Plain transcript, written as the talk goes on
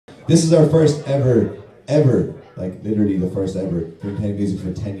This is our first ever, like literally the first ever. We've been playing music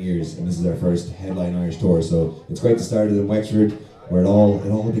for 10 years and this is our first headline Irish tour. So it's great to start it in Wexford where it all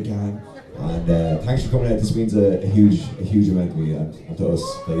began. And thanks for coming out. This means a huge amount to me and to us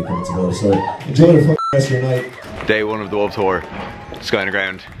that you come to support us. So enjoy the fucking rest of your night. Day 1 of the Wolff tour. Sky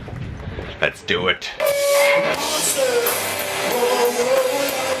Underground. Let's do it.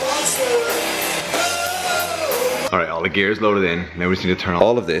 Alright, all the gear's loaded in. Now we just need to turn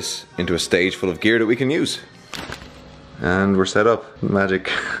all of this into a stage full of gear that we can use. And we're set up. Magic.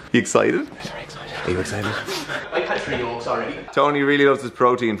 You excited? Very excited. Are you excited? I've had 3 yolks already. Tony really loves his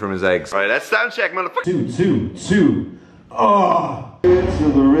protein from his eggs. Alright, let's sound check, motherfucker. 2, 2, 2. Oh!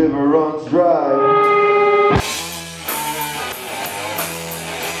 Till the river runs dry.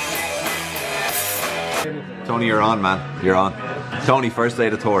 Tony, you're on, man. You're on. Tony, first day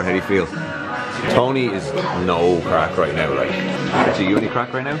of the tour, how do you feel? Tony is no crack right now, like. Actually, you any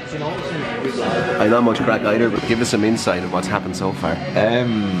crack right now? I'm not much crack either, but give us some insight on what's happened so far. I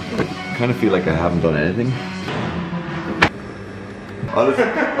kind of feel like I haven't done anything. I'll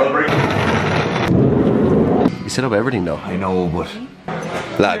bring. You set up everything though. I know, but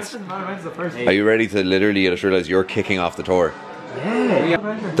lads, are you ready to literally just realize you're kicking off the tour? Yeah.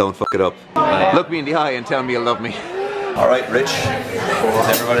 Don't fuck it up. Look me in the eye and tell me you love me. All right, Rich. Is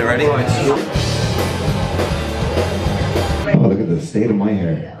everybody ready? Oh, look at the state of my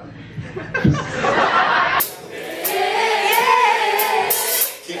hair.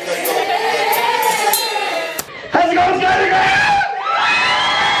 How's it going, Sky?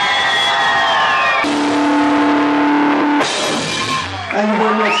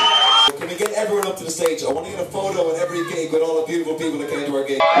 Can we get everyone up to the stage? I want to get a photo at every gig with all the beautiful people that came to our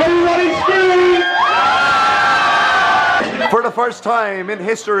gig. Everybody scream! For the first time in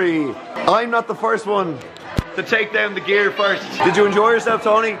history, I'm not the first one to take down the gear first. Did you enjoy yourself,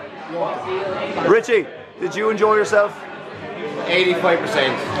 Tony? Richie, did you enjoy yourself?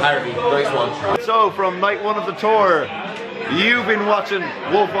 85%. Harvey, nice one. So, from night 1 of the tour, you've been watching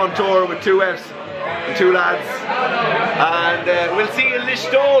Wolff on tour with 2 Fs and 2 lads. And we'll see you in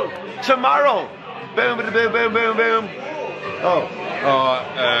Listowel tomorrow. Boom, boom, boom, boom, boom, boom. Oh.